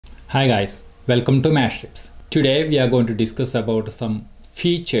Hi guys, welcome to MashTips. Today we are going to discuss about some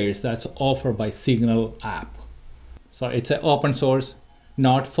features that's offered by Signal app. So it's an open source,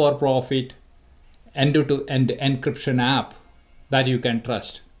 not for profit, end-to-end encryption app that you can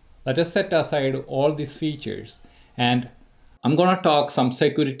trust. Let us set aside all these features and I'm gonna talk some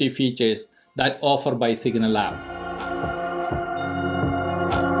security features that offered by Signal app.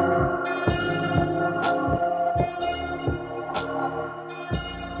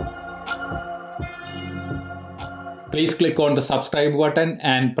 Please click on the subscribe button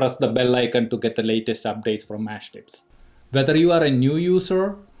and press the bell icon to get the latest updates from MashTips. Whether you are a new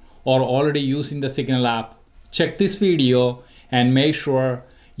user or already using the Signal app, check this video and make sure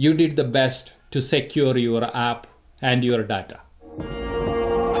you did the best to secure your app and your data.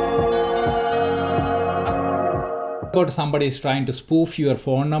 About somebody is trying to spoof your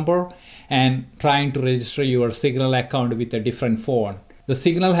phone number and trying to register your Signal account with a different phone. The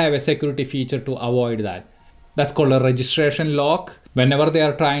Signal have a security feature to avoid that. That's called a registration lock. Whenever they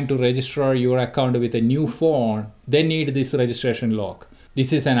are trying to register your account with a new phone, they need this registration lock.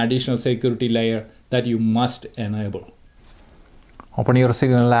 This is an additional security layer that you must enable. Open your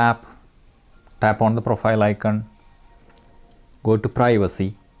Signal app, tap on the profile icon, go to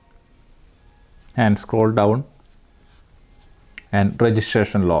privacy and scroll down and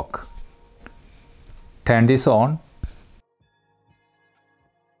registration lock. Turn this on.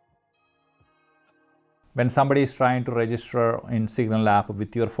 When somebody is trying to register in Signal app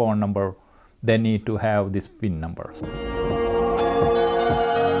with your phone number, they need to have this PIN number.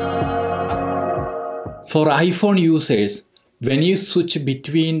 For iPhone users, when you switch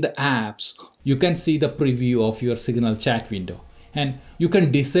between the apps, you can see the preview of your Signal chat window and you can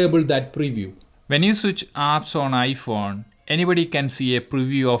disable that preview. When you switch apps on iPhone, anybody can see a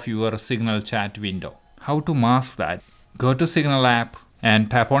preview of your Signal chat window. How to mask that? Go to Signal app and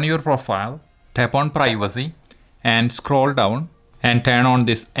tap on your profile. Tap on privacy and scroll down and turn on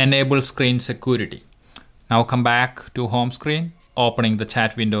this enable screen security. Now come back to home screen, opening the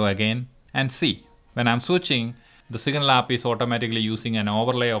chat window again and see when I'm switching, the Signal app is automatically using an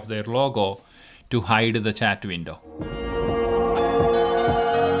overlay of their logo to hide the chat window.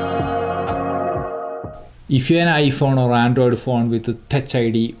 If you're an iPhone or Android phone with Touch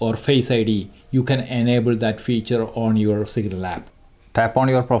ID or Face ID, you can enable that feature on your Signal app. Tap on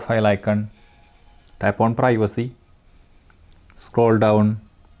your profile icon. Tap on privacy, scroll down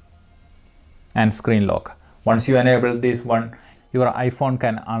and screen lock. Once you enable this one, your iPhone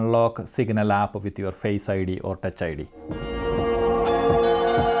can unlock Signal app with your Face ID or Touch ID.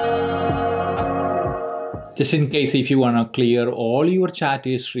 Just in case if you want to clear all your chat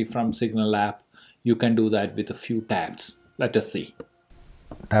history from Signal app, you can do that with a few taps. Let us see.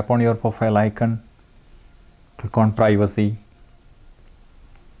 Tap on your profile icon, click on privacy,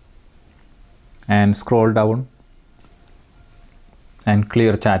 and scroll down and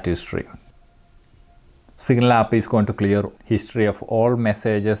clear chat history. Signal app is going to clear history of all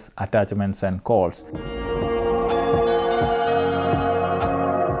messages, attachments and calls.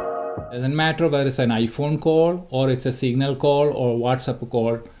 Doesn't matter whether it's an iPhone call or it's a Signal call or WhatsApp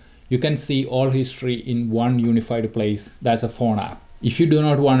call, you can see all history in one unified place. That's a phone app. If you do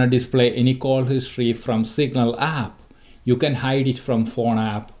not want to display any call history from Signal app, you can hide it from phone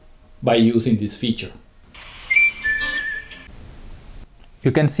app by using this feature.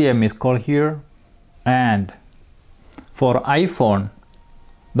 You can see a missed call here, and for iPhone,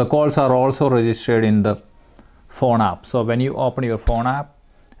 the calls are also registered in the phone app. So when you open your phone app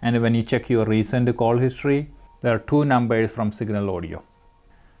and when you check your recent call history, there are two numbers from Signal Audio.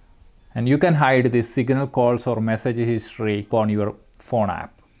 And you can hide the Signal calls or message history on your phone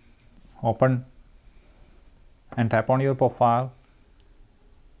app. Open and tap on your profile.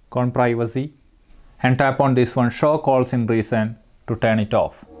 Go on privacy and tap on this one, show calls in recent, to turn it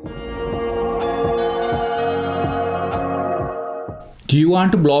off. Do you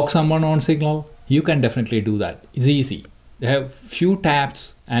want to block someone on Signal? You can definitely do that. It's easy. They have few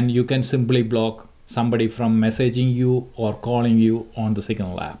taps and you can simply block somebody from messaging you or calling you on the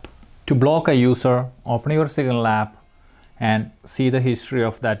Signal app. To block a user, open your Signal app and see the history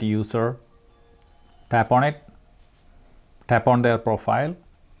of that user. Tap on it, tap on their profile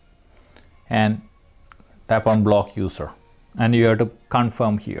and tap on block user, and you have to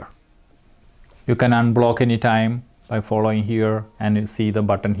confirm here. You can unblock anytime by following here and you see the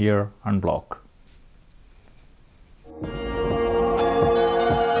button here, unblock.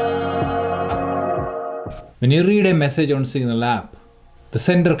 When you read a message on Signal app, the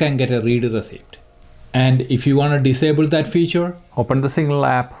sender can get a read receipt. And if you want to disable that feature, open the Signal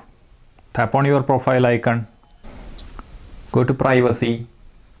app, tap on your profile icon, go to privacy,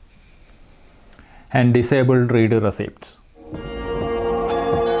 and disabled read receipts.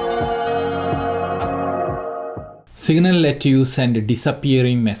 Signal let you send a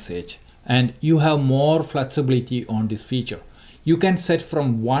disappearing message, and you have more flexibility on this feature. You can set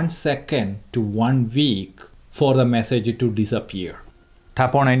from 1 second to 1 week for the message to disappear.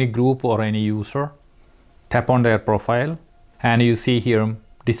 Tap on any group or any user, tap on their profile, and you see here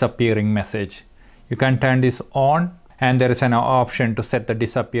disappearing message. You can turn this on, and there is an option to set the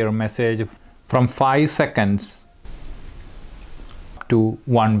disappear message from 5 seconds to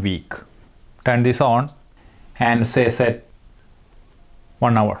 1 week. Turn this on and say set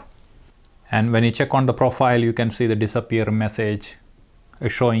 1 hour. And when you check on the profile, you can see the disappear message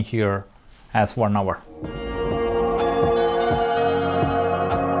is showing here as 1 hour.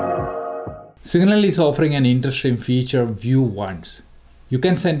 Signal is offering an interesting feature, view once. You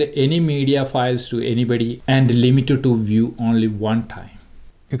can send any media files to anybody and limit it to view only one time.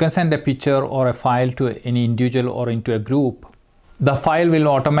 You can send a picture or a file to any individual or into a group. The file will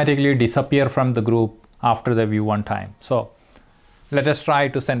automatically disappear from the group after the view one time. So let us try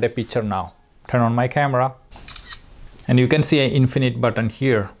to send a picture now. Turn on my camera and you can see an infinite button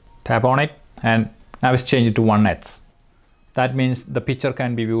here. Tap on it and now it's changed to 1x. That means the picture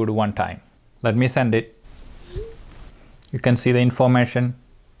can be viewed one time. Let me send it. You can see the information,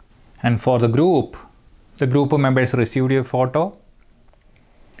 and for the group members received a photo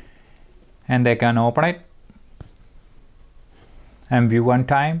and they can open it and view one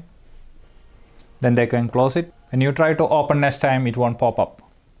time, then they can close it. When you try to open next time, it won't pop up.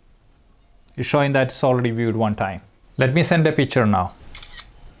 It's showing that it's already viewed one time. Let me send a picture now.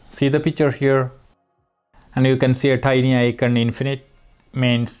 See the picture here, and you can see a tiny icon. Infinite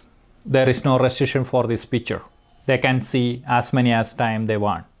means there is no restriction for this picture. They can see as many as time they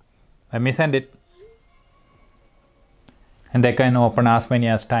want. Let me send it, and they can open as many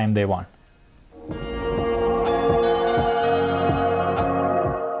as time they want.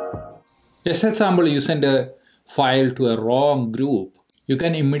 Just example, you send a file to a wrong group. You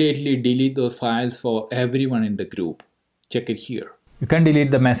can immediately delete those files for everyone in the group. Check it here. You can delete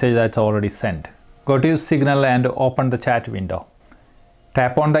the message that's already sent. Go to Signal and open the chat window.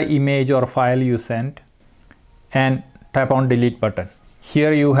 Tap on the image or file you sent and tap on delete button.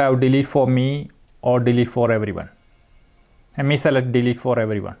 Here you have delete for me or delete for everyone. Let me select delete for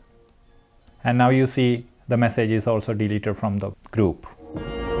everyone. And now you see the message is also deleted from the group.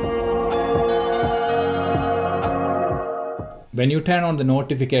 When you turn on the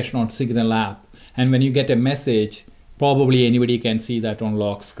notification on Signal app, and when you get a message, probably anybody can see that on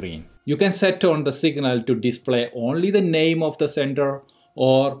lock screen. You can set on the Signal to display only the name of the sender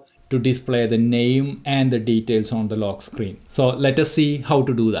or to display the name and the details on the lock screen. So let us see how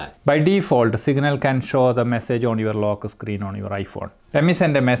to do that. By default, Signal can show the message on your lock screen on your iPhone. Let me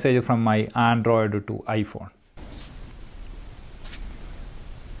send a message from my Android to iPhone.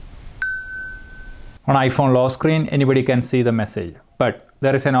 On iPhone lock screen, anybody can see the message, but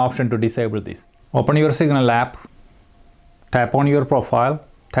there is an option to disable this. Open your Signal app, tap on your profile,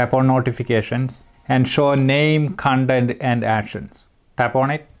 tap on notifications, and show name, content, and actions. Tap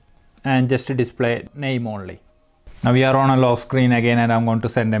on it and just display name only. Now we are on a lock screen again, and I'm going to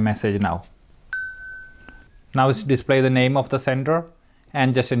send a message now. Now it's display the name of the sender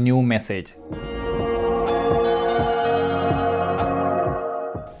and just a new message.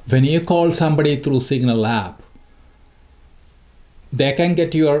 When you call somebody through Signal app, they can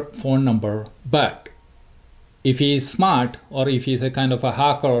get your phone number, but if he is smart or if he's a kind of a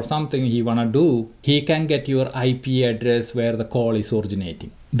hacker or something he wanna do, he can get your IP address where the call is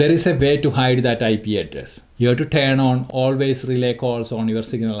originating. There is a way to hide that IP address. You have to turn on always relay calls on your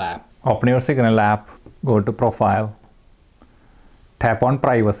Signal app. Open your Signal app, go to profile, tap on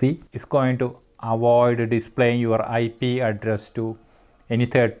privacy. It's going to avoid displaying your IP address to any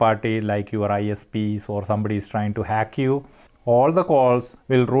third party like your ISPs or somebody is trying to hack you. All the calls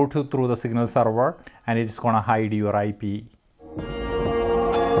will route through the Signal server and it's going to hide your IP.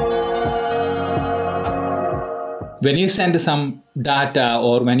 When you send some data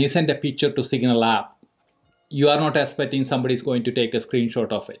or when you send a picture to Signal app, you are not expecting somebody is going to take a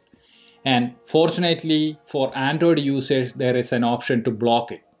screenshot of it. And fortunately for Android users, there is an option to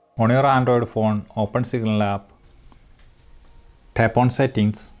block it. On your Android phone, open Signal app, tap on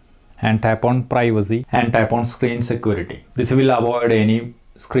settings and tap on privacy and tap on screen security. This will avoid any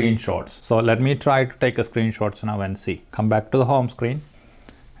screenshots. So let me try to take a screenshots now and see. Come back to the home screen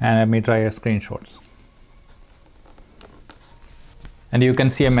and let me try a screenshots. And you can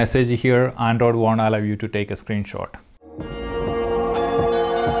see a message here, Android won't allow you to take a screenshot.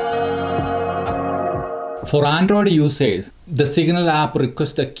 For Android users, the Signal app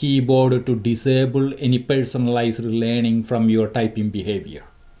requests the keyboard to disable any personalized learning from your typing behavior.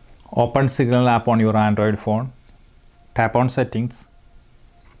 Open Signal app on your Android phone, tap on settings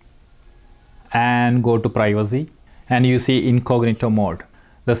and go to privacy, and you see incognito mode.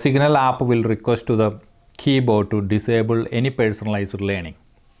 The Signal app will request to the keyboard to disable any personalized learning.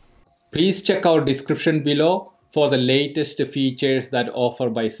 Please check our description below for the latest features that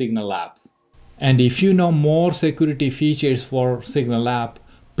offered by Signal app. And if you know more security features for Signal app,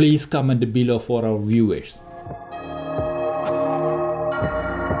 please comment below for our viewers.